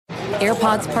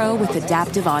AirPods Pro with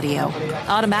adaptive audio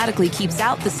automatically keeps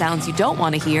out the sounds you don't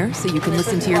want to hear so you can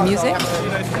listen to your music,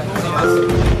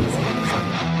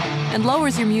 and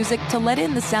lowers your music to let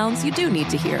in the sounds you do need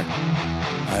to hear.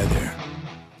 Hi there.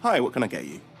 Hi, what can I get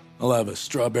you? I'll have a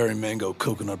strawberry mango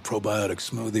coconut probiotic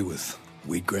smoothie with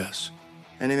wheatgrass.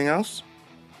 Anything else?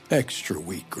 Extra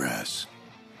wheatgrass.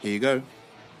 Here you go.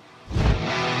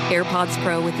 AirPods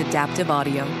Pro with adaptive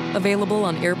audio. Available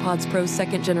on AirPods Pro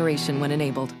 2nd generation when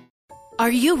enabled. Are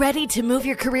you ready to move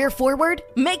your career forward?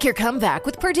 Make your comeback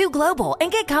with Purdue Global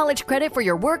and get college credit for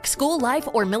your work, school, life,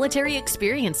 or military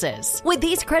experiences. With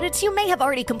these credits, you may have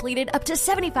already completed up to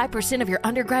 75% of your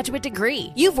undergraduate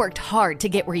degree. You've worked hard to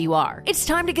get where you are. It's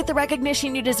time to get the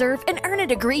recognition you deserve and earn a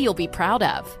degree you'll be proud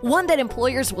of. One that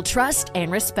employers will trust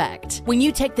and respect. When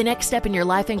you take the next step in your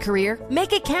life and career,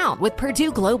 make it count with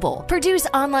Purdue Global, Purdue's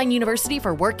online university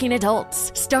for working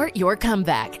adults. Start your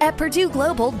comeback at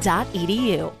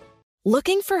purdueglobal.edu.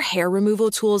 Looking for hair removal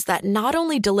tools that not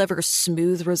only deliver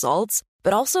smooth results,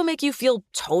 but also make you feel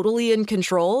totally in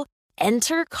control?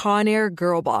 Enter Conair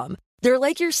Girl Bomb. They're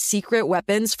like your secret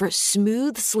weapons for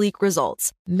smooth, sleek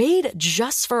results, made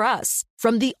just for us.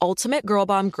 From the ultimate Girl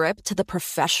Bomb grip to the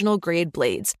professional grade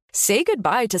blades, say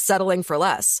goodbye to settling for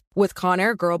less. With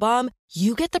Conair Girl Bomb,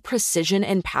 you get the precision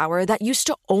and power that used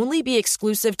to only be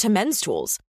exclusive to men's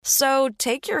tools. So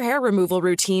take your hair removal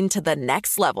routine to the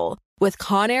next level with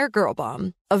Conair Girl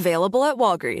Bomb, available at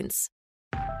Walgreens.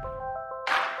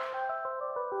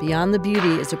 Beyond the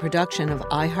Beauty is a production of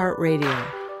iHeartRadio.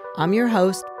 I'm your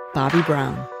host, Bobby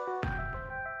Brown.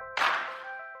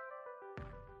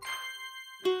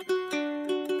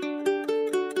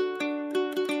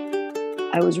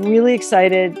 I was really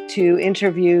excited to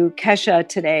interview Kesha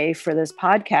today for this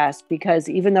podcast because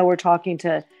even though we're talking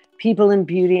to people in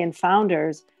beauty and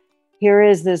founders, here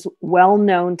is this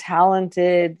well-known,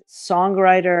 talented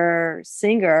songwriter,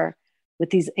 singer with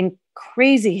these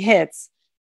crazy hits,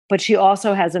 but she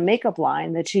also has a makeup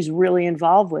line that she's really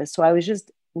involved with. So I was just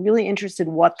really interested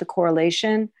in what the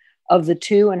correlation of the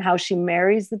two and how she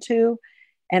marries the two.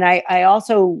 And I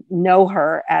also know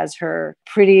her as her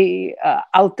pretty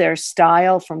out there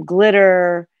style, from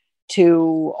glitter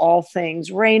to all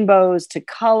things rainbows to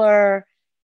color.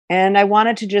 And I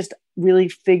wanted to just really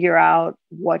figure out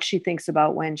what she thinks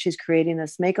about when she's creating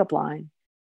this makeup line.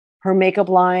 Her makeup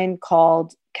line,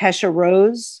 called Kesha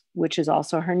Rose, which is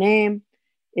also her name,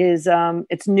 is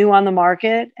it's new on the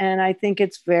market, and I think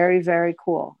it's very, very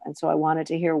cool. And so I wanted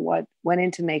to hear what went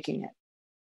into making it.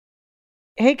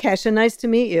 Hey, Kesha, nice to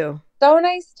meet you. So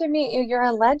nice to meet you. You're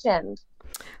a legend.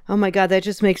 Oh my God, that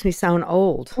just makes me sound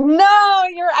old. No,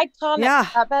 you're iconic. Yeah.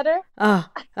 Is that better? Oh,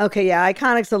 okay. Yeah,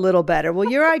 iconic's a little better. Well,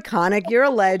 you're iconic. You're a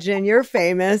legend. You're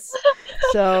famous.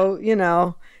 So, you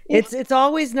know, it's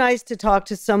always nice to talk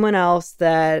to someone else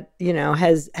that, you know,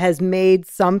 has made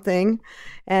something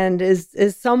and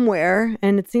is somewhere.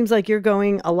 And it seems like you're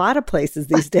going a lot of places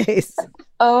these days.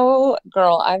 Oh,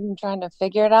 girl, I'm trying to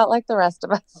figure it out like the rest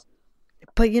of us.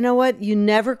 But you know what? You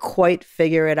never quite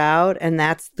figure it out. And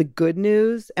that's the good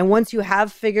news. And once you have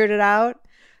figured it out,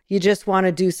 you just want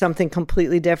to do something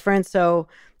completely different. So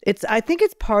I think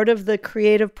it's part of the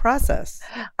creative process.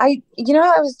 I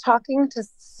was talking to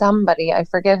somebody, I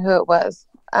forget who it was,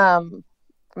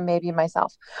 maybe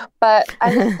myself, but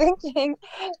I was thinking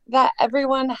that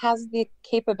everyone has the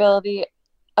capability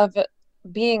of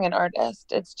being an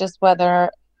artist. It's just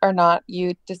whether or not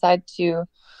you decide to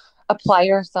apply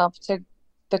yourself to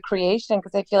the creation,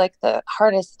 because I feel like the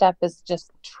hardest step is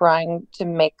just trying to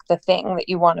make the thing that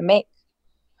you want to make.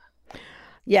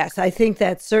 Yes, I think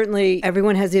that certainly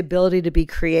everyone has the ability to be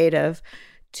creative.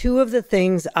 Two of the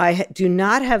things I do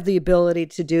not have the ability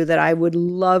to do that I would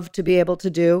love to be able to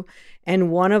do,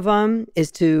 and one of them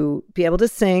is to be able to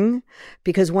sing,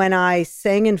 because when I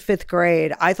sang in 5th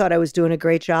grade, I thought I was doing a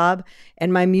great job,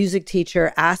 and my music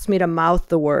teacher asked me to mouth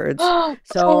the words. Oh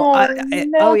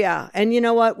yeah. And you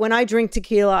know what? When I drink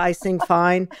tequila, I sing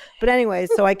fine. But anyway,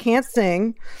 so I can't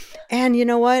sing. And you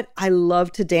know what? I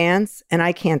love to dance, and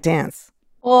I can't dance.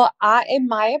 Well, in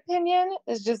my opinion,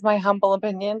 it's just my humble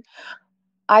opinion,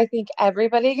 I think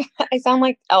everybody, I sound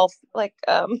like Elf, like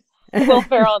Will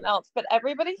Ferrell and Elf, but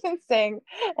everybody can sing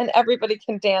and everybody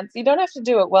can dance. You don't have to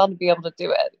do it well to be able to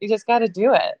do it. You just got to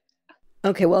do it.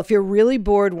 Okay, well, if you're really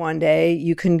bored one day,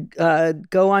 you can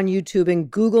go on YouTube and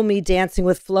Google me dancing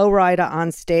with Flo Rida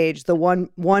on stage. The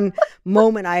one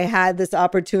moment I had this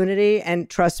opportunity, and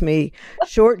trust me,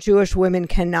 short Jewish women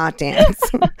cannot dance,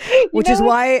 which is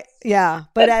why, yeah.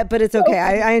 But it's okay.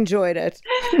 I enjoyed it.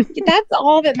 That's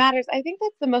all that matters. I think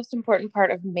that's the most important part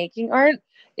of making art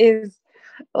is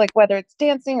like whether it's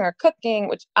dancing or cooking,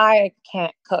 which I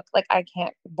can't cook, like I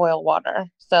can't boil water.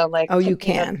 So like, Oh, to you me,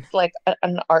 can. it's like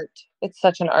an art. It's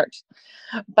such an art.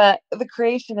 But the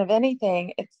creation of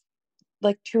anything, it's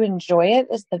like to enjoy it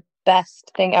is the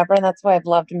best thing ever. And that's why I've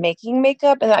loved making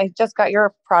makeup. And I just got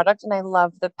your product and I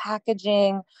love the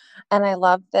packaging. And I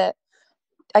love that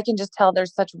I can just tell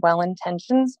there's such well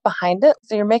intentions behind it.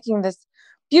 So you're making this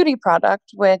beauty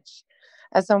product, which,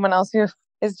 as someone else who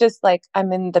is just like,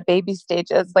 I'm in the baby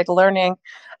stages, like learning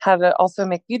how to also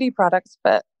make beauty products,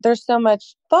 but there's so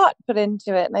much thought put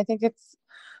into it. And I think it's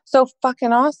so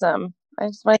fucking awesome. I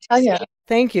just want to tell you.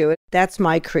 Thank you. That's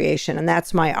my creation and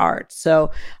that's my art.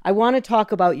 So I want to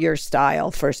talk about your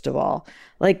style, first of all.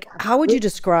 Like, how would you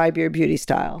describe your beauty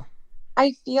style?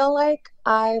 I feel like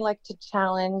I like to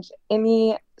challenge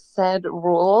any said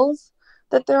rules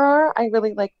that there are. I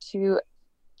really like to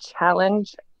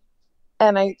challenge.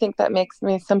 And I think that makes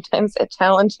me sometimes a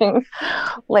challenging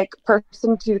like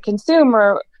person to consume,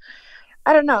 or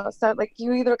I don't know. So like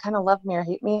you either kind of love me or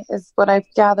hate me is what I've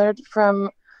gathered from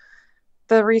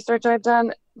the research I've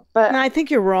done. But No, I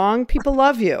think you're wrong. People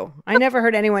love you. I never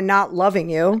heard anyone not loving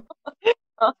you.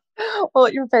 well,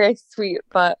 you're very sweet,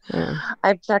 but Yeah.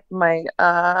 I've checked my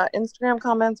Instagram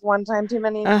comments one time too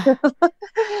many. Uh.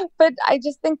 But I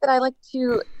just think that I like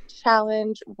to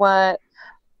challenge what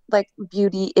like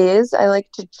beauty is. I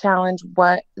like to challenge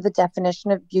what the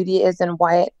definition of beauty is and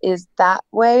why it is that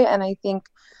way. And I think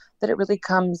that it really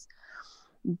comes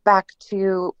back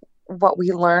to what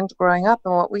we learned growing up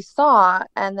and what we saw.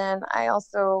 And then I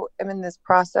also am in this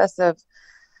process of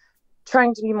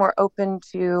trying to be more open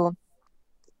to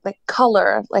like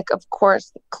color, like of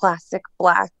course classic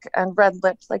black and red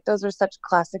lips, like those are such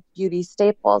classic beauty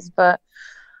staples. But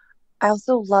I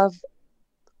also love,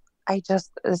 I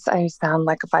sound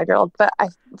like a 5-year-old, but I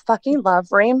fucking love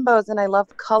rainbows and I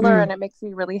love color and it makes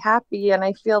me really happy. And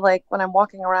I feel like when I'm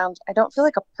walking around, I don't feel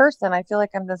like a person. I feel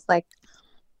like I'm this like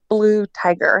blue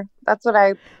tiger. That's what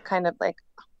I kind of like.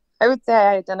 I would say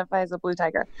I identify as a blue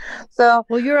tiger. So,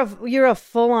 well, you're a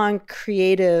full-on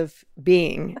creative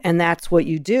being, and that's what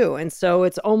you do. And so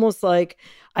it's almost like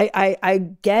I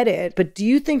get it. But do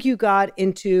you think you got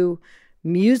into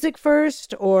music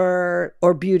first or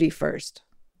beauty first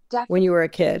when you were a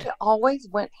kid? It always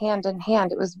went hand in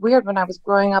hand. It was weird when I was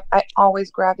growing up. I always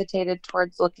gravitated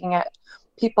towards looking at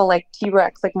people like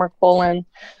T-Rex, like Mark Bolan,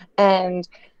 and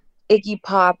Iggy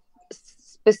Pop,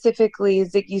 specifically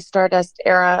Ziggy Stardust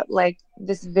era, like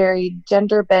this very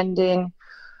gender bending,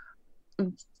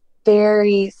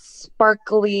 very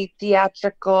sparkly,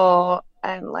 theatrical,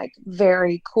 and like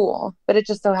very cool. But it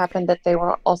just so happened that they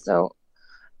were also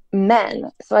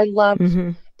men. So I loved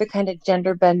the kind of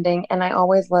gender bending, and I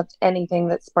always loved anything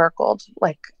that sparkled.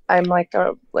 Like I'm like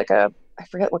a I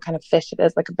forget what kind of fish it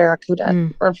is, like a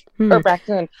barracuda or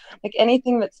raccoon. Like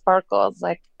anything that sparkles,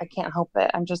 like I can't help it.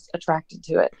 I'm just attracted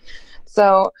to it.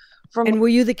 So And were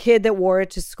you the kid that wore it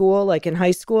to school, like in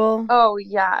high school? Oh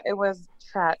yeah, it was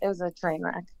a train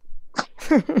wreck.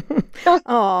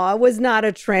 Oh, it was not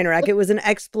a train wreck. It was an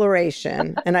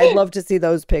exploration. And I'd love to see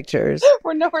those pictures.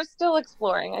 We're still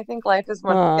exploring. I think life is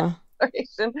one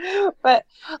exploration. But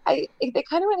they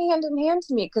kind of went hand in hand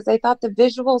to me because I thought the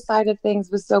visual side of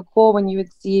things was so cool when you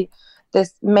would see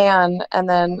this man and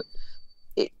then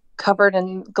it covered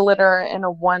in glitter in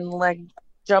a one-leg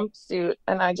jumpsuit.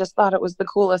 And I just thought it was the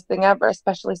coolest thing ever,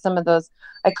 especially some of those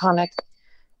iconic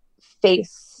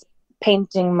face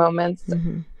painting moments,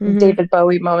 David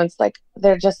Bowie moments, like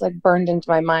they're just like burned into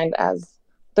my mind as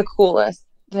the coolest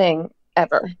thing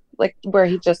ever, like where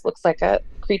he just looks like a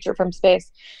creature from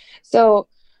space. So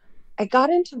I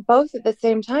got into both at the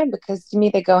same time because to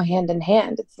me they go hand in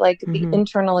hand. It's like the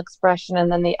internal expression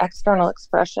and then the external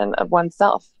expression of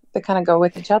oneself. They kind of go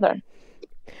with each other.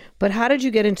 But how did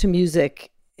you get into music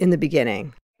in the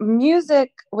beginning?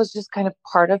 Music was just kind of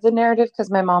part of the narrative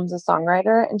because my mom's a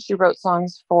songwriter and she wrote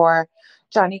songs for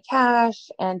Johnny Cash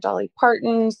and Dolly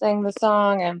Parton sang the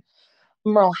song and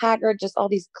Merle Haggard, just all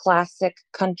these classic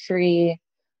country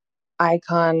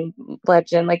icon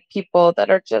legend, like people that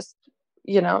are just,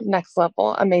 you know, next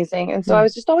level amazing. And so I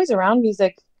was just always around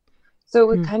music.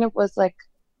 So it kind of was like,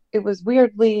 it was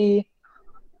weirdly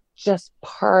just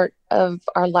part of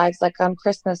our lives. Like on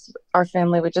Christmas, our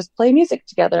family would just play music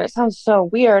together. It sounds so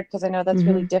weird because I know that's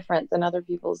really different than other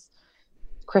people's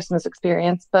Christmas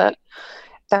experience, but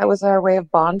that was our way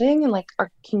of bonding and like our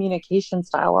communication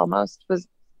style almost was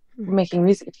making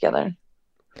music together.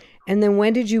 And then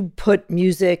when did you put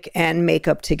music and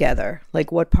makeup together?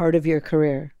 Like what part of your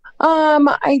career?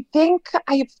 I think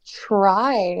I've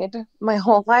tried my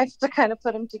whole life to kind of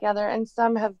put them together, and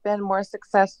some have been more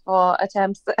successful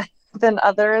attempts than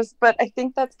others. But I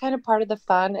think that's kind of part of the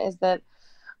fun, is that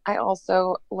I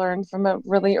also learned from a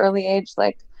really early age,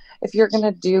 like, if you're going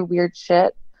to do weird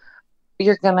shit,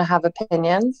 you're going to have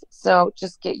opinions. So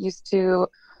just get used to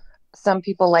some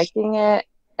people liking it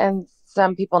and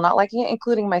some people not liking it,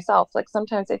 including myself. Like,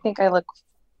 sometimes I think I look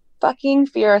fucking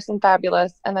fierce and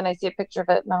fabulous, and then I see a picture of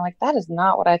it and I'm like, that is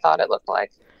not what I thought it looked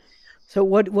like. So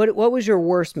what was your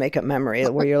worst makeup memory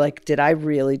where you're like, did I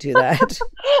really do that?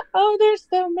 Oh, there's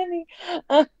so many.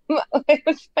 I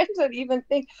was trying to even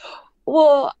think.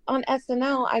 Well, on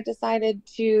SNL, I decided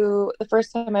to, the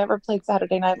first time I ever played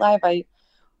Saturday Night Live, I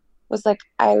was like,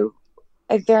 I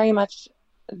very much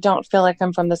don't feel like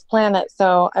I'm from this planet,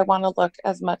 so I want to look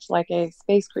as much like a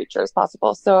space creature as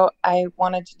possible. So I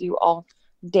wanted to do all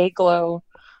day glow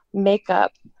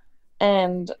makeup,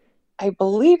 and I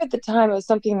believe at the time it was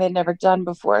something they'd never done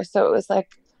before, so it was like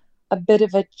a bit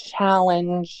of a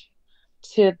challenge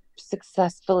to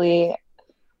successfully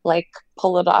like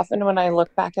pull it off. And when I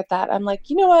look back at that, I'm like,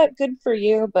 you know what, good for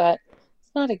you, but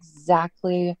it's not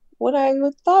exactly what I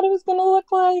thought it was going to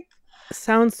look like.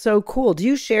 Sounds so cool. Do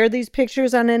you share these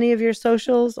pictures on any of your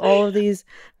socials? All of these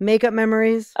makeup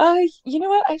memories? You know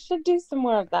what? I should do some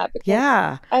more of that, because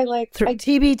yeah. I like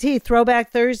TBT,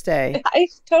 Throwback Thursday. I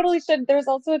totally should. There's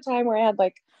also a time where I had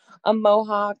like a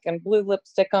mohawk and blue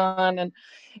lipstick on, and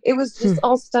it was just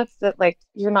all stuff that like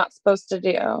you're not supposed to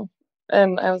do.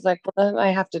 And I was like, well, then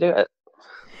I have to do it.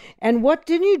 And what,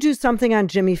 didn't you do something on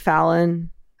Jimmy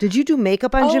Fallon? Did you do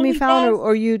makeup on Jimmy Fallon,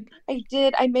 or you? I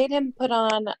did. I made him put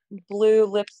on blue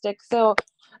lipstick. So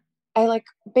I like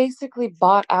basically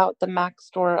bought out the MAC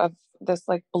store of this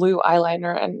like blue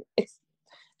eyeliner, and it's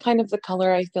kind of the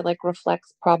color I feel like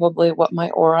reflects probably what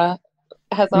my aura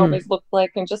has always looked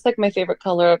like, and just like my favorite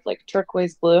color of like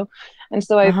turquoise blue. And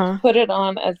so I put it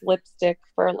on as lipstick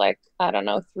for like, I don't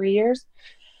know, 3 years.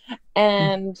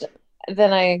 And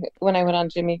then when I went on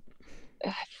Jimmy,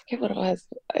 I forget what it was,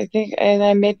 I think, and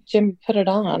I made Jim put it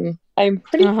on. I'm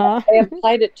pretty sure I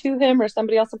applied it to him, or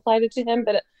somebody else applied it to him,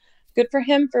 but good for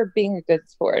him for being a good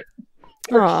sport.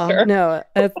 Sure. No,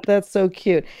 that's so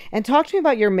cute. And talk to me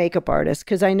about your makeup artist,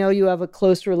 because I know you have a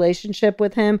close relationship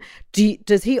with him.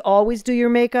 Does he always do your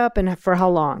makeup, and for how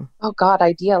long? Oh God,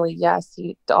 ideally, yes.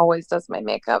 He always does my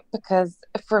makeup, because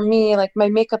for me, like, my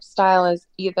makeup style is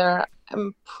either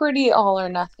I'm pretty all or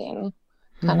nothing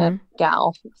kind of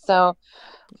gal. So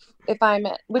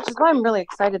which is why I'm really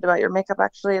excited about your makeup,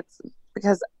 actually. It's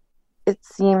because it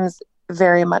seems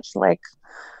very much like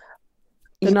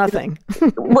nothing.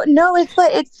 No, it's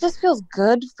like, it just feels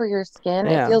good for your skin.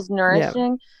 It feels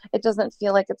nourishing. It doesn't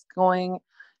feel like it's going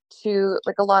to,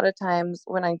 like, a lot of times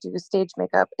when I do stage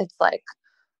makeup, it's like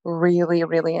really,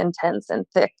 really intense and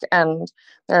thick, and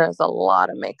there's a lot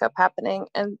of makeup happening.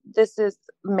 And this is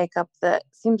makeup that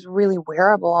seems really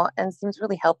wearable and seems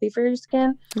really healthy for your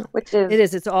skin, which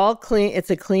is... It's all clean. It's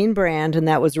a clean brand, and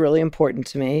that was really important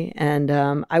to me. And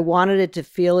I wanted it to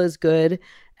feel as good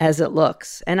as it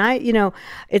looks. And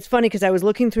it's funny because I was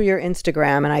looking through your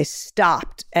Instagram and I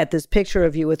stopped at this picture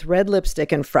of you with red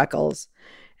lipstick and freckles.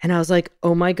 And I was like,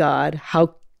 oh my God,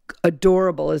 how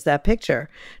adorable is that picture?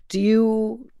 Do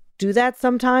you do that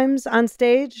sometimes on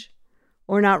stage,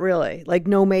 or not really? Like,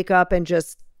 no makeup and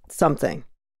just something?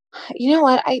 You know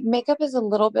what? Makeup is a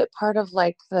little bit part of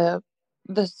like the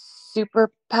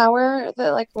superpower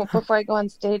that, like, before I go on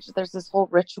stage, there's this whole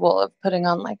ritual of putting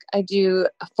on, like, I do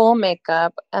a full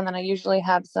makeup, and then I usually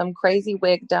have some crazy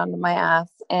wig down to my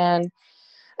ass and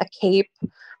a cape.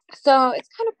 So it's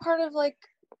kind of part of like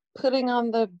putting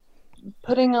on the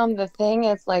thing.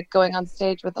 It's like going on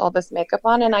stage with all this makeup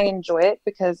on, and I enjoy it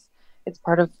because it's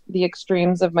part of the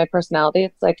extremes of my personality.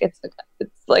 It's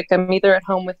like I'm either at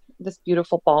home with this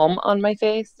beautiful balm on my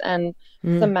face and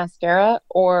some mascara,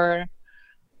 or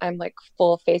I'm like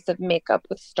full face of makeup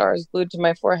with stars glued to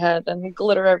my forehead and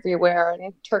glitter everywhere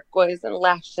and turquoise and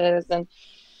lashes. And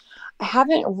I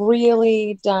haven't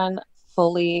really done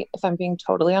fully, if I'm being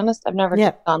totally honest, I've never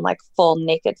done like full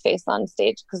naked face on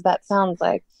stage, because that sounds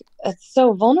like it's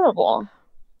so vulnerable.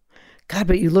 God,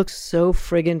 but you look so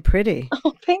friggin' pretty.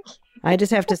 Oh, thank you. I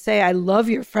just have to say, I love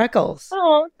your freckles.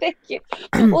 Oh, thank you.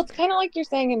 Well, it's kind of like you're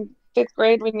saying in 5th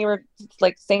grade when you were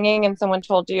like singing and someone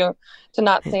told you to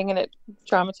not sing and it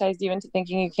traumatized you into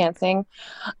thinking you can't sing.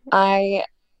 On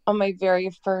my very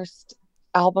first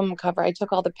album cover, I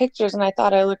took all the pictures and I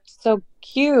thought I looked so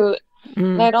cute.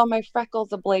 And I had all my freckles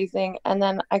ablazing. And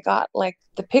then I got like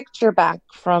the picture back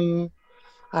from,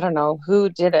 I don't know who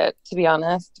did it, to be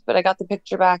honest, but I got the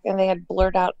picture back and they had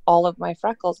blurred out all of my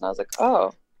freckles. And I was like,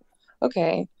 oh,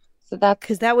 okay. So that's...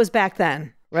 Because that was back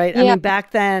then. right? I mean,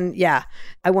 back then,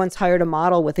 I once hired a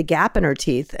model with a gap in her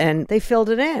teeth and they filled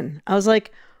it in. I was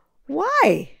like,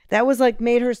 why? That was like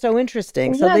made her so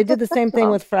interesting. So they did the same thing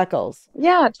with freckles.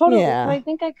 Yeah, totally. Yeah. So I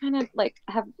think I kind of like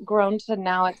have grown to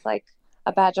now it's like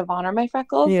a badge of honor, my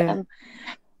freckles. Yeah.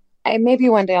 And maybe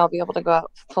one day I'll be able to go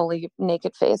out fully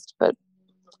naked faced, but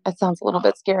it sounds a little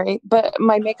bit scary. But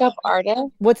my makeup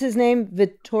artist. What's his name?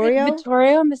 Vittorio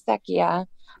Misecchia.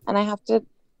 And I have to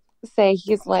say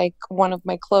he's like one of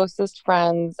my closest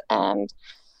friends and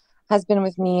has been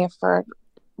with me for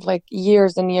like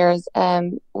years and years,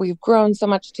 and we've grown so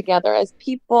much together as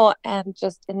people, and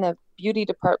just in the beauty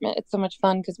department it's so much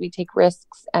fun because we take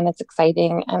risks and it's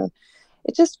exciting and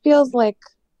it just feels like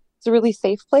it's a really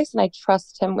safe place, and I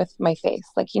trust him with my face.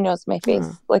 Like he knows my face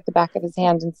like the back of his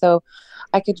hand, and so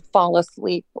I could fall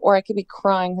asleep or I could be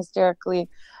crying hysterically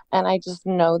and I just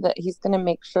know that he's going to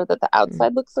make sure that the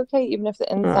outside looks okay even if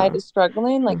the inside is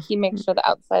struggling. Like he makes sure the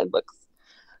outside looks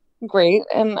great,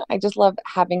 and I just love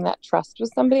having that trust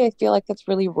with somebody. I feel like that's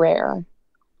really rare.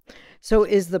 So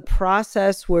is the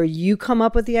process where you come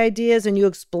up with the ideas and you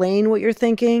explain what you're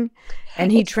thinking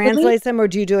and he translates them, or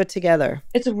do you do it together?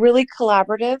 It's really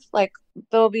collaborative. Like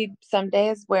there'll be some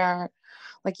days where,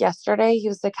 like yesterday, he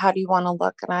was like, how do you want to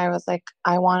look? And I was like,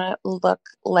 I want to look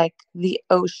like the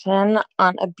ocean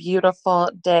on a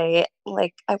beautiful day.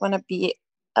 Like I want to be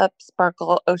a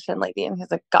sparkle ocean lady. And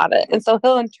he's like, got it. And so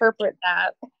he'll interpret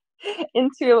that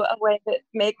into a way that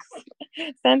makes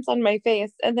sense on my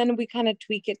face, and then we kind of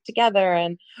tweak it together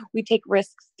and we take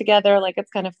risks together. Like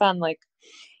it's kind of fun. Like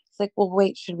it's like, well,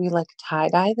 wait, should we like tie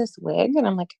dye this wig? And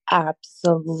I'm like,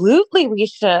 absolutely we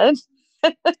should.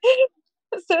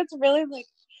 So it's really like,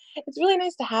 it's really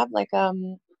nice to have like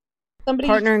somebody,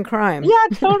 partner in crime.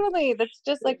 Yeah, totally. That's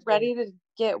just like ready to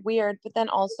get weird, but then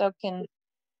also can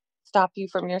stop you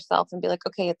from yourself and be like,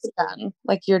 okay, it's done.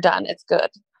 Like you're done. It's good.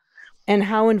 And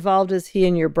how involved is he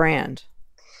in your brand?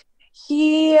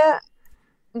 In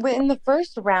the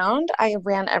first round, I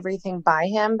ran everything by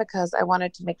him because I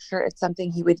wanted to make sure it's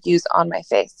something he would use on my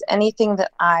face. Anything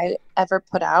that I ever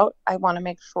put out, I want to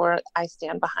make sure I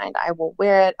stand behind. I will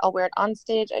wear it. I'll wear it on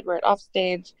stage. I'd wear it off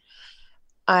stage.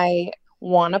 I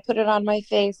want to put it on my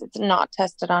face. It's not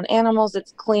tested on animals.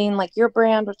 It's clean, like your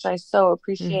brand, which I so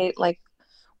appreciate. Like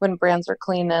when brands are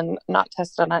clean and not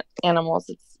tested on animals,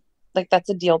 it's like that's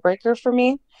a deal breaker for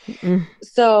me.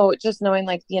 So just knowing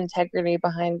like the integrity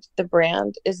behind the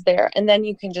brand is there, and then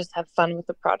you can just have fun with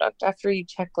the product after you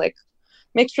check, like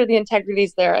make sure the integrity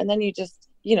is there, and then you just,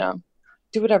 you know,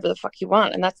 do whatever the fuck you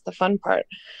want, and that's the fun part.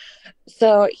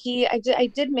 So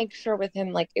I did make sure with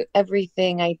him, like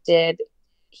everything I did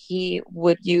he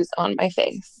would use on my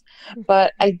face,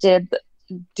 but I did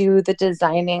do the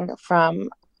designing from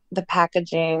the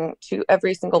packaging to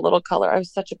every single little color. I was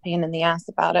such a pain in the ass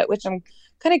about it, which I'm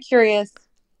kind of curious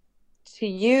to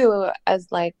you as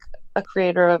like a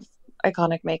creator of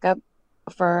iconic makeup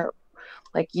for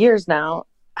like years now.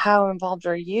 How involved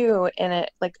are you in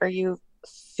it? Like, are you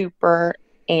super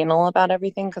anal about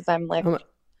everything? Because I'm like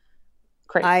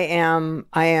crazy. I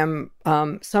am.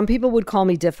 Some people would call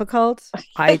me difficult.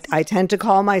 I tend to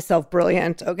call myself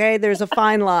brilliant. Okay. There's a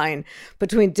fine line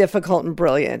between difficult and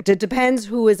brilliant. It depends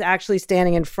who is actually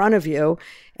standing in front of you.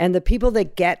 And the people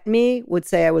that get me would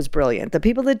say I was brilliant. The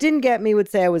people that didn't get me would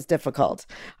say I was difficult.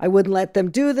 I wouldn't let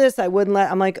them do this. I'm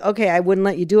like, okay, I wouldn't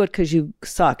let you do it because you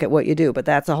suck at what you do. But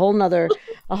that's a whole nother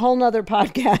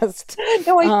podcast.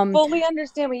 No, I fully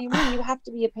understand what you mean. You have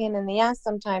to be a pain in the ass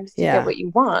sometimes to get what you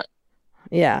want.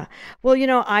 Yeah. Well, you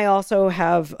know, I also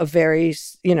have a very,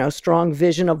 strong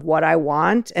vision of what I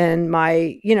want. And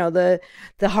my, the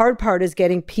hard part is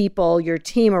getting people, your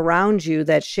team around you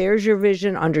that shares your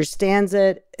vision, understands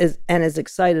it, and is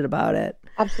excited about it.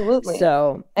 Absolutely.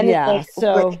 So, and it's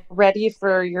like ready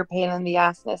for your pain in the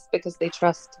assness because they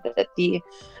trust that the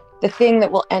thing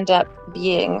that will end up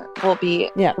being will be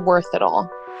worth it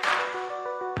all.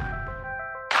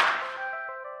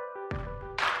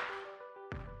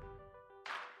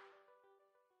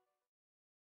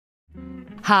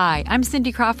 Hi, I'm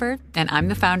Cindy Crawford, and I'm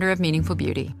the founder of Meaningful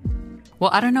Beauty.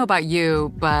 Well, I don't know about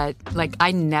you, but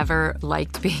I never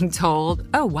liked being told,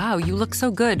 oh, wow, you look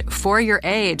so good for your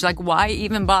age. Like, why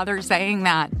even bother saying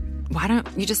that? Why don't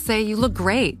you just say you look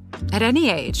great at any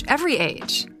age, every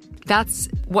age? That's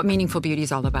what Meaningful Beauty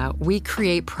is all about. We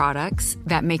create products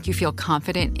that make you feel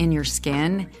confident in your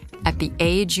skin at the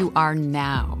age you are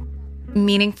now.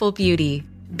 Meaningful Beauty.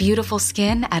 Beautiful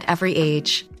skin at every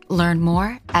age. Learn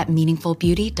more at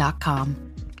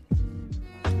meaningfulbeauty.com.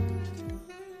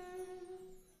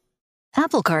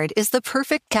 Apple Card is the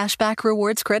perfect cashback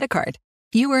rewards credit card.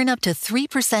 You earn up to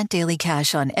 3% daily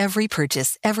cash on every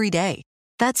purchase every day.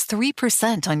 That's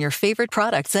 3% on your favorite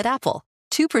products at Apple,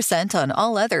 2% on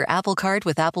all other Apple Card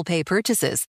with Apple Pay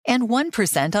purchases, and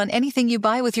 1% on anything you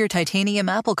buy with your titanium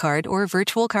Apple Card or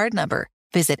virtual card number.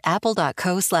 Visit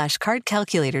apple.co/card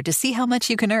calculator to see how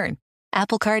much you can earn.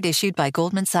 Apple Card issued by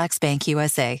Goldman Sachs Bank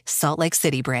USA, Salt Lake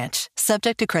City branch.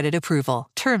 Subject to credit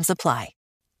approval. Terms apply.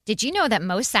 Did you know that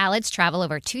most salads travel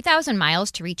over 2,000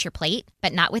 miles to reach your plate?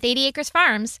 But not with 80 Acres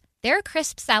Farms. Their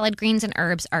crisp salad greens and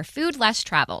herbs are food less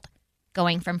traveled,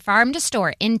 going from farm to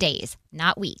store in days,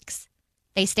 not weeks.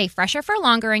 They stay fresher for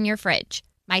longer in your fridge.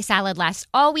 My salad lasts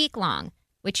all week long,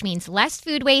 which means less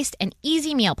food waste and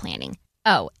easy meal planning.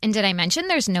 Oh, and did I mention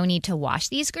there's no need to wash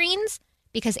these greens?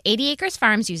 Because 80 Acres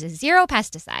Farms uses 0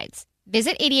 pesticides.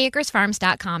 Visit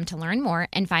 80acresfarms.com to learn more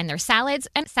and find their salads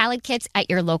and salad kits at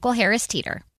your local Harris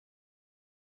Teeter.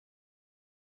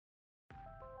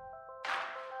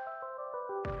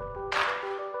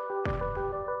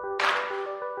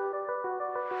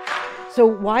 So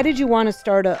why did you want to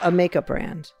start a makeup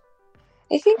brand?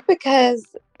 I think because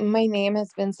my name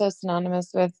has been so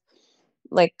synonymous with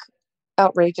like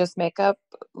outrageous makeup,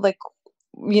 like,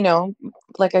 you know,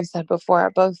 like I've said before,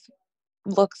 both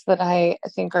looks that I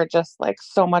think are just like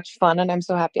so much fun and I'm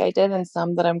so happy I did, and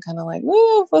some that I'm kind of like,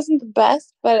 it wasn't the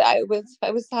best, but I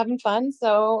was having fun,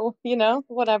 so, you know,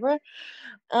 whatever.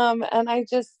 And I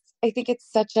think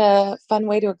it's such a fun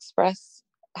way to express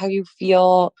how you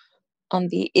feel on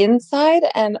the inside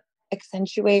and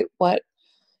accentuate what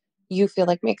you feel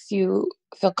like makes you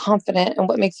feel confident and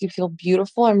what makes you feel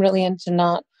beautiful. I'm really into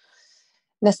not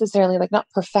necessarily not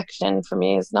perfection for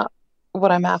me is not what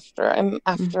I'm after. I'm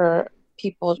after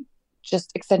people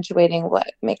just accentuating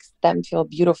what makes them feel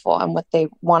beautiful and what they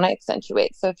want to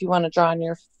accentuate. So if you want to draw on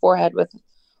your forehead with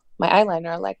my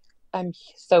eyeliner, like, I'm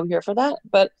so here for that.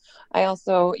 But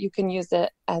you can use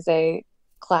it as a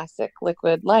classic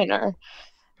liquid liner.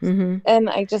 And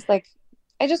I just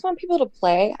want people to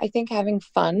play. I think having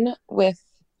fun with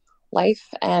life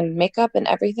and makeup and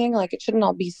everything, like, it shouldn't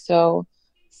all be so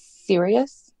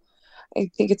serious.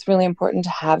 I think it's really important to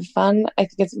have fun. I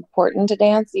think it's important to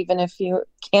dance, even if you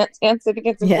can't dance. I think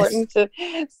it's important to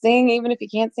sing, even if you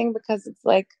can't sing, because it's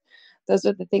like, those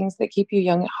are the things that keep you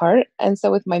young at heart. And so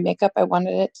with my makeup, I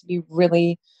wanted it to be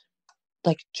really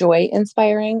like joy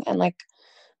inspiring and like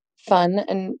fun,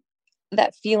 and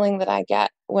that feeling that I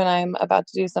get when I'm about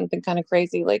to do something kind of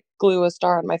crazy, like glue a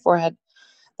star on my forehead,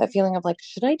 that feeling of like,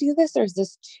 should I do this or is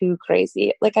this too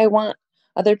crazy? Like, I want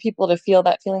other people to feel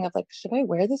that feeling of like, should I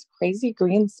wear this crazy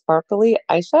green sparkly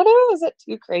eyeshadow? Is it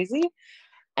too crazy?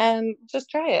 And just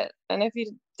try it. And if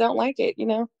you don't like it, you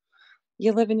know,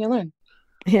 you live and you learn.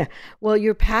 Yeah. Well,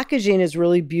 your packaging is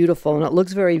really beautiful and it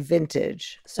looks very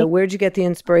vintage. So where'd you get the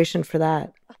inspiration for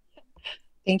that?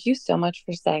 Thank you so much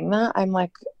for saying that. I'm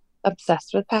like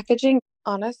obsessed with packaging.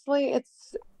 Honestly,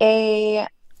 it's a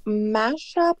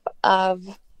mashup of,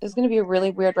 it's going to be a really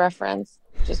weird reference,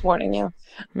 just warning you.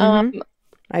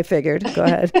 I figured. Go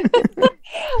ahead.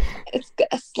 It's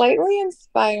slightly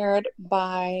inspired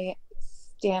by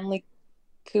Stanley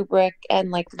Kubrick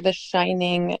and like The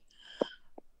Shining.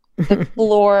 The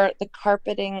floor, the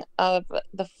carpeting of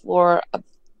the floor of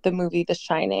the movie The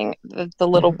Shining, the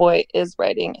little boy is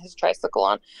riding his tricycle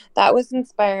on. That was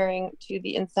inspiring to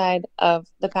the inside of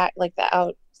the pack, like the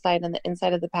outside and the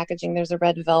inside of the packaging. There's a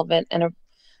red velvet and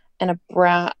a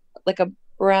brown, like a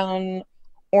brown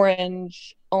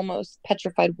orange, almost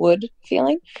petrified wood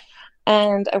feeling.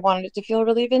 And I wanted it to feel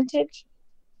really vintage.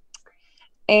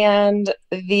 And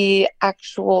the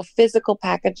actual physical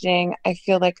packaging, I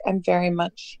feel like I'm very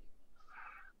much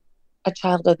a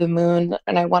child of the moon,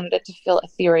 and I wanted it to feel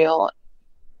ethereal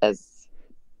as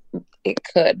it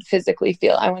could physically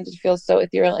feel. I wanted to feel so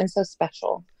ethereal and so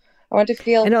special. I wanted to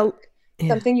feel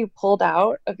something you pulled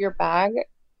out of your bag.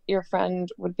 Your friend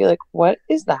would be like, what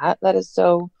is that? That is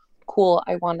so cool.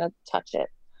 I want to touch it.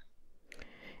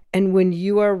 And when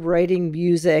you are writing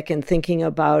music and thinking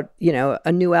about, you know,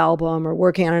 a new album or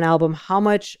working on an album, how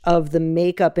much of the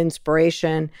makeup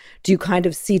inspiration do you kind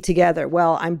of see together?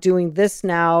 Well, I'm doing this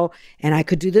now and I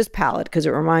could do this palette because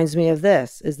it reminds me of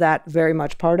this. Is that very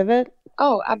much part of it?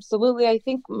 Oh, absolutely. I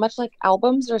think much like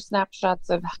albums are snapshots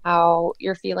of how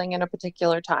you're feeling in a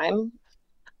particular time.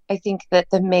 I think that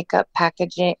the makeup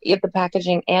packaging, the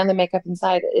packaging and the makeup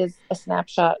inside is a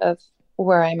snapshot of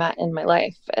where I'm at in my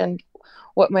life and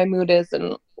what my mood is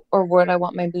or what I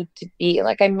want my mood to be.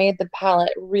 Like, I made the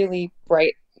palette really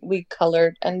brightly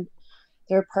colored, and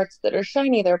there are parts that are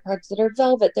shiny, there are parts that are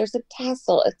velvet, there's a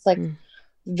tassel. It's like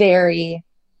very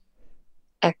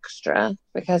extra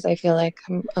because I feel like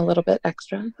I'm a little bit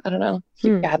extra. I don't know if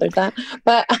you gathered that,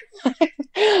 but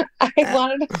I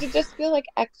wanted it to just feel like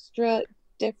extra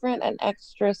different and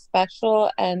extra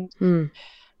special and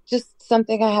just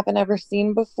something I haven't ever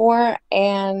seen before.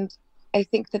 And I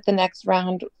think that the next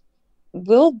round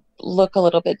will look a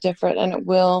little bit different and it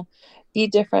will be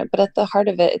different. But at the heart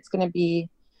of it, it's going to be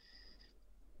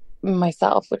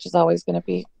myself, which is always going to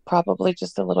be probably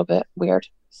just a little bit weird.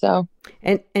 So,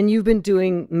 and you've been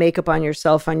doing makeup on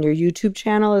yourself on your YouTube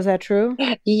channel, is that true?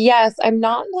 Yes, I'm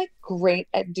not like great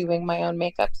at doing my own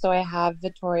makeup. So I have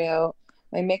Vittorio,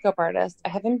 my makeup artist. I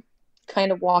have him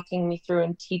kind of walking me through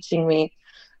and teaching me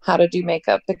how to do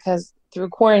makeup, because through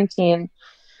quarantine,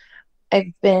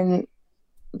 I've been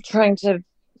trying to,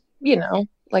 you know,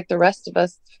 like the rest of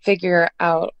us, figure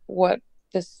out what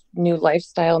this new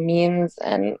lifestyle means.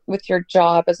 And with your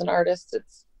job as an artist,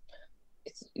 it's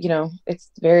you know,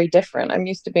 it's very different. I'm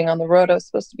used to being on the road. I was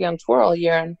supposed to be on tour all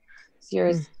year, and this year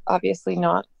is obviously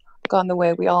not gone the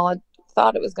way we all had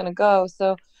thought it was going to go.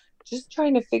 So just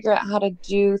trying to figure out how to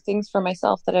do things for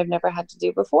myself that I've never had to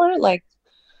do before, like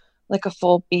a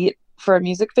full beat for a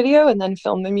music video, and then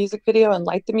film the music video and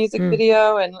light the music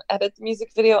video and edit the music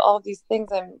video. All of these things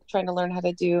I'm trying to learn how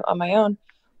to do on my own,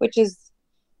 which has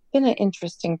been an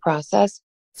interesting process.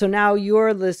 So now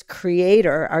you're this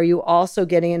creator. Are you also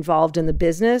getting involved in the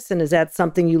business? And is that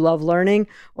something you love learning,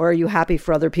 or are you happy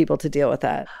for other people to deal with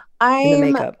that?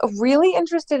 I'm really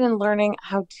interested in learning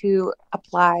how to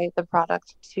apply the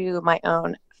product to my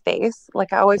own face.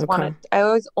 Like I always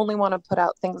only want to put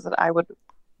out things that I would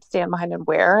stand behind and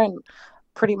wear. And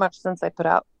pretty much since I put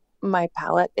out my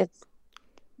palette, it's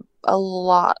a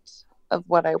lot of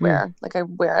what I wear. Like I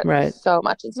wear it so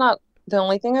much. It's not the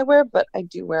only thing I wear, but I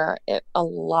do wear it a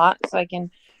lot, so I can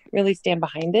really stand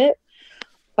behind it.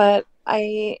 But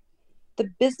the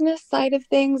business side of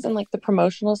things and like the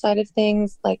promotional side of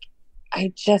things, like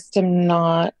I just am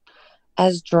not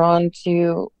as drawn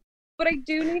to. But I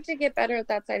do need to get better at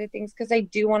that side of things, because I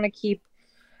do want to keep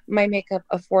my makeup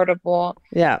affordable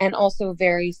and also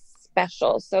very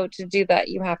special. So to do that,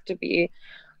 you have to be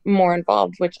more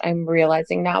involved, which I'm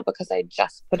realizing now, because I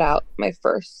just put out my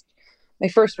first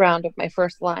round of my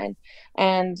first line.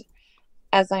 And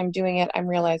as I'm doing it, I'm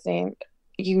realizing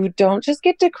you don't just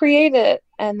get to create it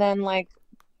and then like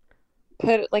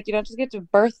put it, like you don't just get to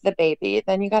birth the baby.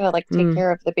 Then you got to like take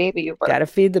care of the baby you birth. Got to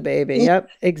feed the baby. Yep.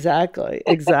 Exactly.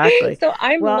 So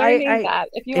I'm learning that.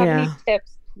 If you have any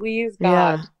tips, please,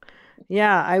 God.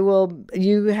 Yeah, I will.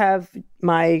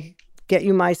 Get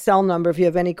you my cell number if you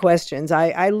have any questions.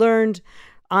 I learned,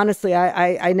 honestly,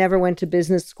 I never went to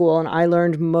business school, and I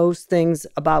learned most things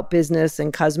about business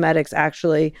and cosmetics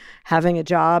actually having a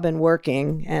job and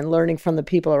working and learning from the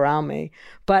people around me.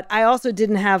 But I also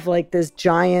didn't have like this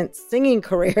giant singing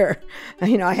career.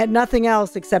 You know, I had nothing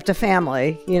else except a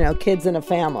family, you know, kids and a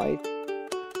family.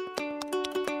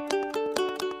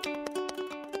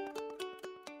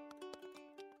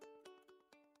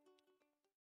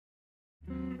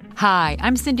 Hi,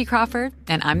 I'm Cindy Crawford,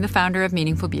 and I'm the founder of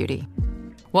Meaningful Beauty.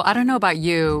 Well, I don't know about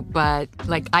you, but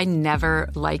like I never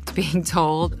liked being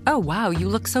told, oh, wow, you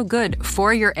look so good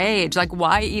for your age. Like,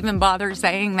 why even bother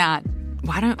saying that?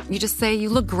 Why don't you just say you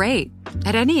look great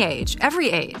at any age,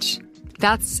 every age?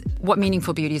 That's what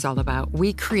Meaningful Beauty is all about.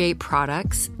 We create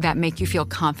products that make you feel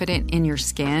confident in your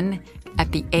skin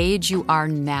at the age you are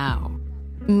now.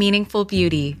 Meaningful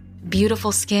Beauty.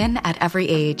 Beautiful skin at every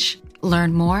age.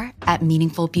 Learn more at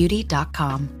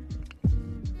meaningfulbeauty.com.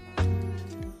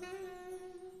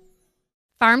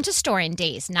 Farm to store in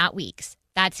days, not weeks.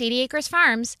 That's 80 Acres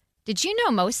Farms. Did you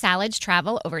know most salads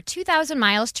travel over 2,000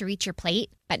 miles to reach your plate?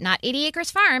 But not 80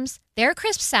 Acres Farms. Their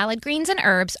crisp salad greens and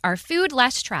herbs are food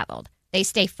less traveled. They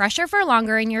stay fresher for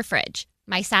longer in your fridge.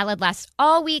 My salad lasts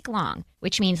all week long,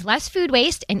 which means less food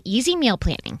waste and easy meal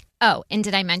planning. Oh, and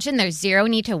did I mention there's zero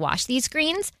need to wash these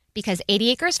greens? Because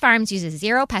 80 Acres Farms uses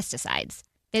zero pesticides.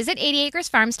 Visit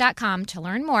 80acresfarms.com to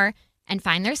learn more and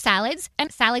find their salads and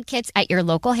salad kits at your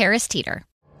local Harris Teeter.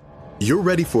 You're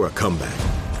ready for a comeback.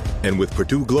 And with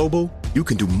Purdue Global, you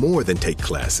can do more than take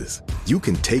classes. You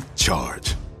can take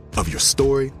charge of your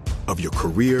story, of your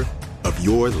career, of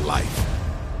your life.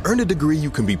 Earn a degree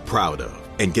you can be proud of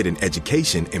and get an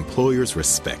education employers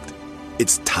respect.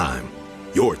 It's time,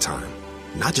 your time,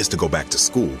 not just to go back to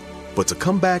school, but to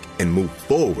come back and move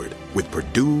forward with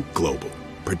Purdue Global,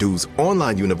 Purdue's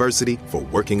online university for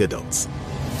working adults.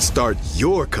 Start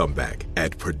your comeback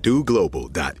at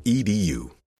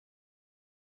purdueglobal.edu.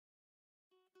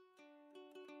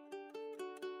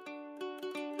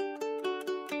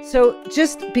 So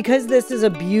just because this is a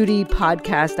beauty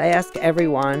podcast, I ask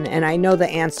everyone, and I know the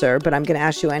answer, but I'm going to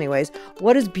ask you anyways.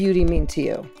 What does beauty mean to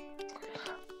you?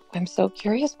 I'm so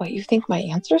curious what you think my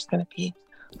answer is going to be.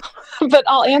 but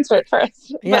I'll answer it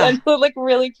first. Yeah. But I'm like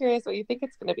really curious what you think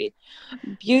it's going to be.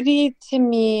 Beauty to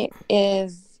me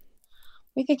is,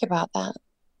 let me think about that.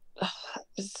 Ugh,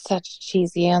 it's such a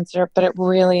cheesy answer, but it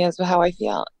really is how I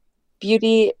feel.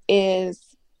 Beauty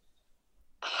is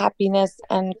happiness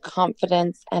and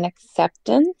confidence and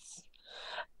acceptance.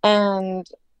 And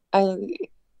I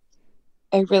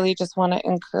really just want to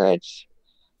encourage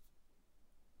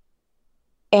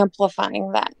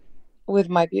amplifying that with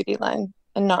my beauty line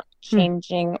and not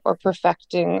changing or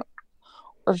perfecting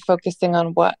or focusing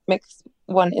on what makes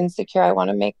one insecure. I want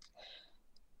to make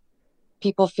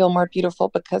people feel more beautiful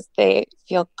because they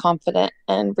feel confident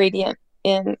and radiant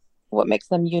in what makes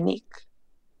them unique.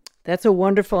 That's a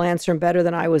wonderful answer and better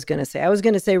than I was going to say. I was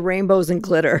going to say rainbows and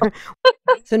glitter.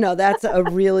 So no, that's a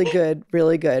really good,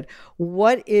 really good.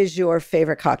 What is your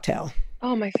favorite cocktail?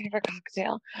 Oh, my favorite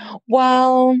cocktail.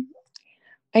 Well,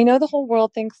 I know the whole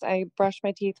world thinks I brush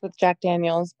my teeth with Jack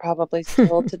Daniels, probably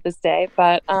still to this day,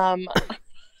 but I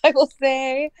will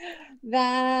say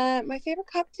that my favorite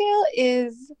cocktail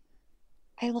is,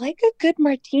 I like a good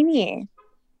martini.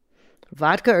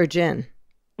 Vodka or gin?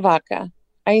 Vodka.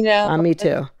 I know. Me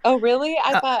too. Oh, really?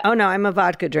 I thought. Oh, no, I'm a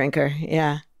vodka drinker.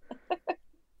 Yeah.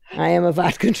 I am a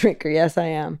vodka drinker. Yes, I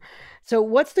am. So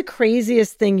what's the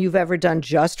craziest thing you've ever done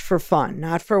just for fun?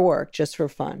 Not for work, just for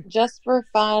fun. Just for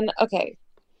fun. Okay.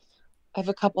 I have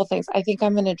a couple of things. I think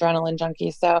I'm an adrenaline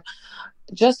junkie. So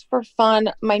just for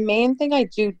fun, my main thing I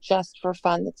do just for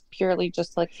fun that's purely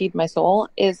just like feed my soul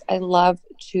is I love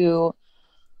to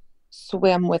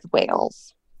swim with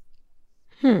whales.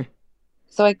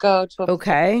 So I go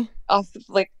to off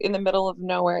like in the middle of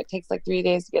nowhere. It takes like 3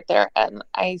 days to get there, and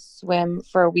I swim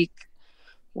for a week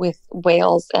with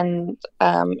whales, and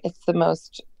it's the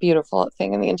most beautiful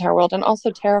thing in the entire world, and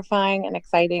also terrifying and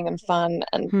exciting and fun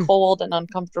and cold and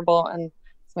uncomfortable, and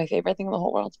it's my favorite thing in the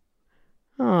whole world.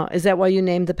 Oh, is that why you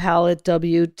named the palette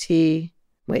WTF?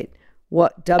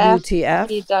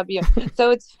 FTW.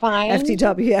 So it's fine.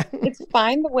 FTW. It's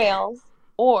find the whales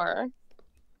or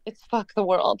it's fuck the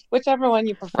world, whichever one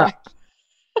you prefer.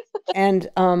 And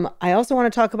I also want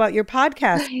to talk about your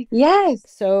podcast. Yes.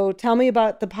 So tell me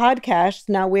about the podcast.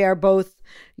 Now we are both,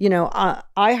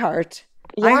 iHearters.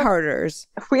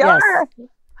 We are.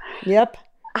 Yep.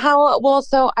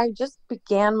 So I just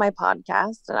began my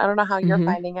podcast, and I don't know how you're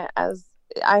finding it, as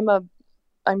I'm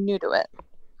new to it.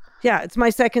 Yeah, it's my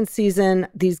second season.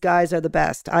 These guys are the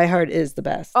best. iHeart is the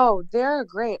best. Oh, they're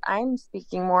great. I'm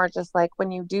speaking more just like when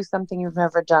you do something you've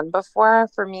never done before.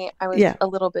 For me, I was a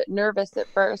little bit nervous at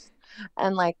first,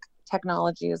 and like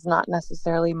technology is not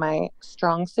necessarily my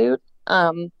strong suit.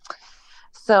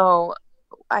 So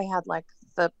I had like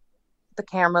the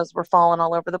cameras were falling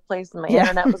all over the place, and my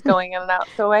internet was going in and out.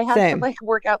 So I had to like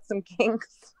work out some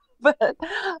kinks. But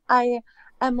I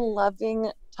am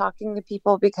loving talking to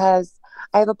people because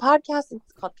I have a podcast.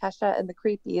 It's called Kesha and the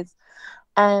Creepies.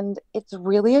 And it's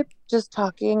really just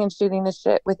talking and shooting the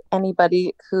shit with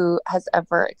anybody who has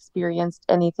ever experienced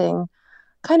anything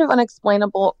kind of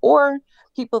unexplainable, or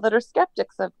people that are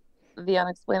skeptics of the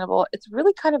unexplainable. It's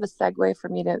really kind of a segue for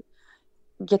me to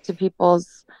get to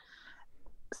people's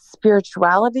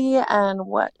spirituality and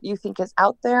what you think is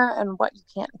out there and what you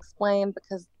can't explain,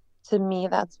 because to me,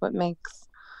 that's what makes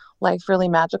life really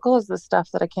magical, is the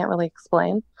stuff that I can't really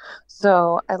explain.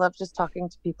 So I love just talking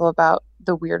to people about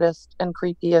the weirdest and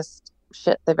creepiest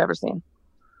shit they've ever seen.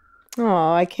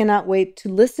 Oh, I cannot wait to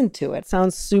listen to it.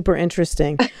 Sounds super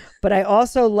interesting. But I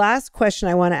also, last question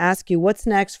I want to ask you, what's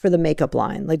next for the makeup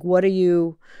line? Like, what are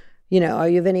you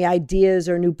have any ideas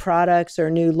or new products or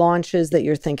new launches that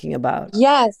you're thinking about?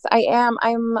 Yes, I am.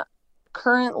 I'm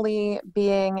currently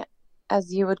being,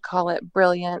 as you would call it,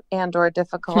 brilliant and or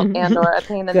difficult and or a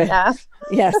pain in the ass.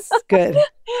 Yes, good.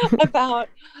 About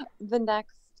the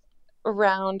next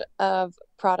round of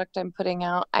product I'm putting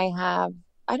out. I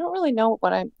don't really know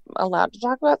what I'm allowed to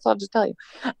talk about, so I'll just tell you.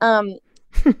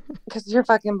 Because you're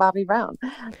fucking Bobby Brown.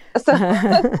 So,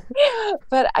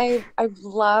 but I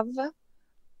love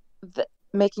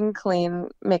making clean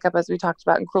makeup, as we talked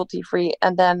about, and cruelty free.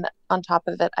 And then on top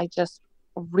of it, I just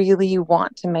really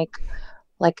want to make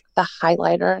like the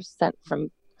highlighter sent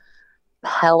from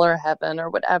hell or heaven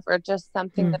or whatever, just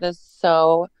something that is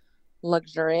so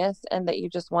luxurious and that you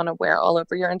just want to wear all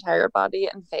over your entire body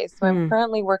and face. So I'm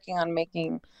currently working on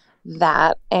making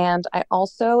that. And I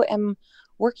also am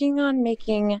working on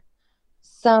making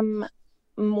some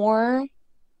more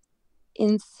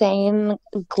insane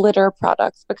glitter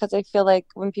products, because I feel like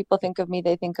when people think of me,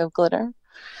 they think of glitter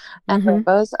and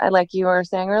rainbows, like you were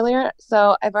saying earlier.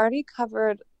 So I've already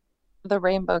covered the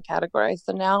rainbow category.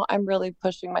 So now I'm really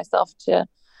pushing myself to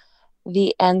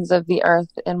the ends of the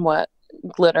earth in what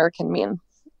glitter can mean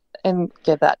and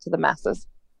give that to the masses.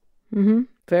 Mm-hmm.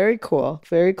 Very cool.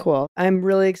 Very cool. I'm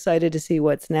really excited to see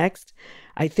what's next.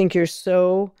 I think you're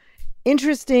so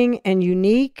interesting and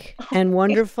unique and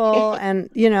wonderful. And,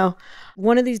 you know,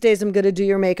 one of these days I'm going to do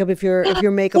your makeup if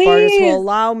your makeup artist will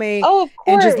allow me. Oh, of course.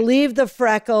 And just leave the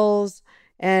freckles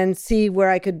and see where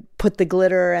I could put the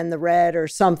glitter and the red or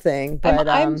something. But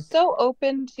I'm so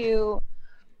open to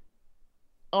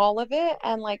all of it.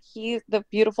 And like, the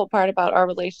beautiful part about our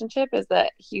relationship is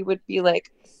that he would be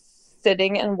like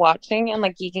sitting and watching and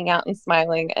like geeking out and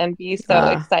smiling and be so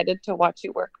excited to watch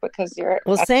you work because you're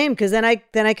same, because then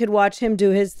I could watch him do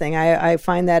his thing. I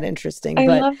find that interesting.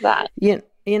 I love that.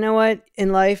 You know what?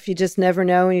 In life, you just never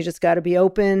know, and you just got to be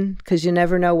open because you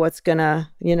never know what's gonna,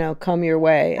 come your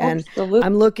way. Absolutely.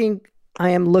 And I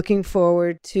am looking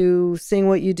forward to seeing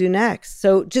what you do next.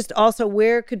 So just also,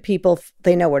 where could people,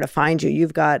 they know where to find you.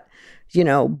 You've got,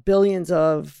 billions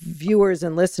of viewers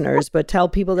and listeners, but tell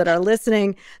people that are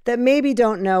listening that maybe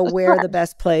don't know where the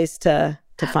best place to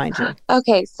find you.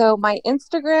 Okay. So my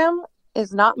Instagram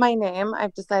is not my name.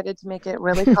 I've decided to make it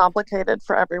really complicated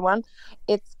for everyone.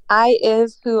 It's I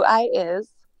Is Who I Is,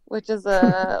 which is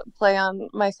a play on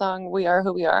my song, We Are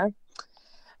Who We Are.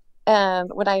 And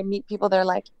when I meet people, they're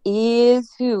like,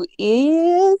 is who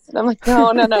is? And I'm like,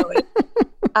 no. It's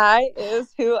I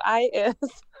Is Who I Is.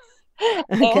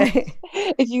 Okay.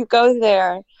 And if you go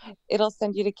there, it'll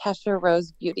send you to Kesha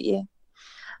Rose Beauty.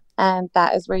 And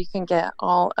that is where you can get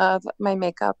all of my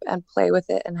makeup and play with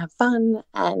it and have fun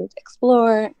and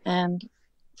explore and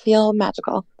feel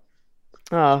magical.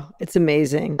 Oh, it's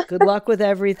amazing. Good luck with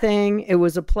everything. It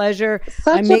was a pleasure.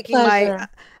 I'm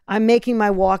making my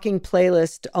walking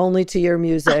playlist only to your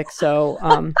music. So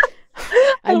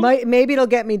maybe it'll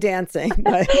get me dancing.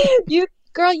 But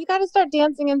you got to start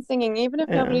dancing and singing, even if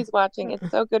nobody's watching.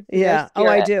 It's so good for your spirit.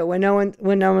 I do. When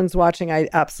no one's watching, I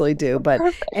absolutely do. But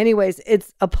anyways,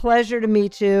 it's a pleasure to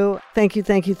meet you. Thank you.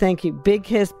 Big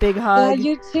kiss, big hug. Yeah,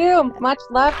 you too. Much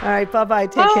love. All right, bye-bye.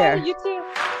 Take care. You too.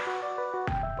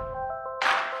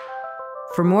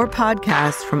 For more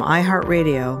podcasts from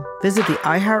iHeartRadio, visit the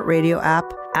iHeartRadio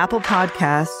app, Apple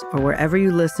Podcasts, or wherever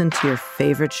you listen to your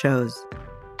favorite shows.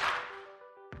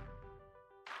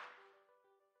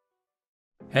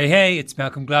 Hey, it's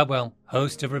Malcolm Gladwell,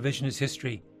 host of Revisionist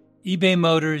History. eBay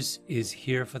Motors is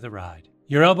here for the ride.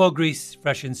 Your elbow grease,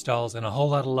 fresh installs, and a whole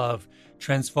lot of love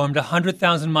transformed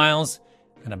 100,000 miles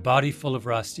and a body full of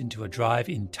rust into a drive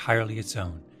entirely its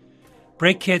own.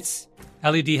 Brake kits,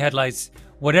 LED headlights,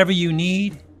 whatever you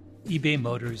need, eBay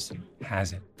Motors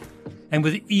has it. And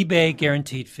with eBay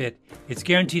Guaranteed Fit, it's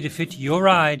guaranteed to fit your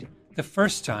ride the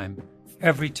first time,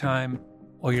 every time,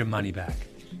 or your money back.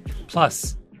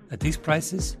 Plus, at these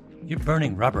prices, you're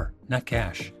burning rubber, not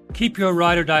cash. Keep your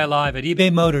ride or die alive at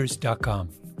ebaymotors.com.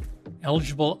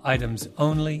 Eligible items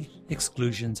only.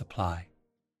 Exclusions apply.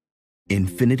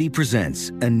 Infiniti presents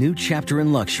a new chapter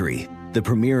in luxury. The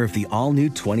premiere of the all-new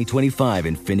 2025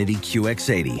 Infiniti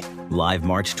QX80. Live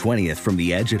March 20th from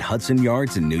the Edge at Hudson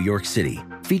Yards in New York City.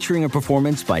 Featuring a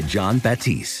performance by John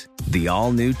Batiste. The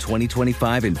all-new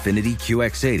 2025 Infiniti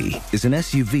QX80 is an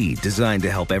SUV designed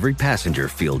to help every passenger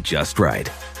feel just right.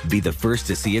 Be the first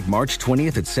to see it March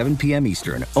 20th at 7 p.m.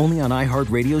 Eastern, only on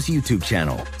iHeartRadio's YouTube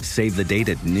channel. Save the date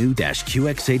at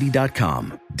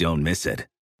new-QX80.com. Don't miss it.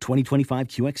 2025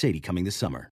 QX80 coming this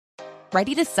summer.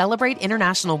 Ready to celebrate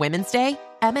International Women's Day?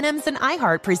 M&M's and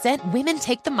iHeart present Women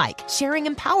Take the Mic, sharing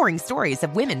empowering stories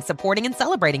of women supporting and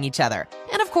celebrating each other.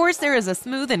 And of course, there is a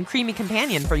smooth and creamy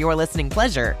companion for your listening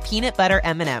pleasure, peanut butter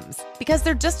M&M's. Because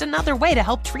they're just another way to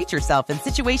help treat yourself in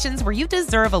situations where you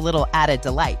deserve a little added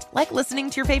delight, like listening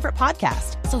to your favorite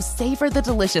podcast. So savor the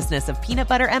deliciousness of peanut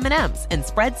butter M&M's and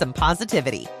spread some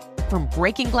positivity. From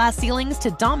breaking glass ceilings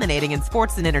to dominating in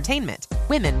sports and entertainment,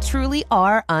 women truly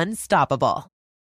are unstoppable.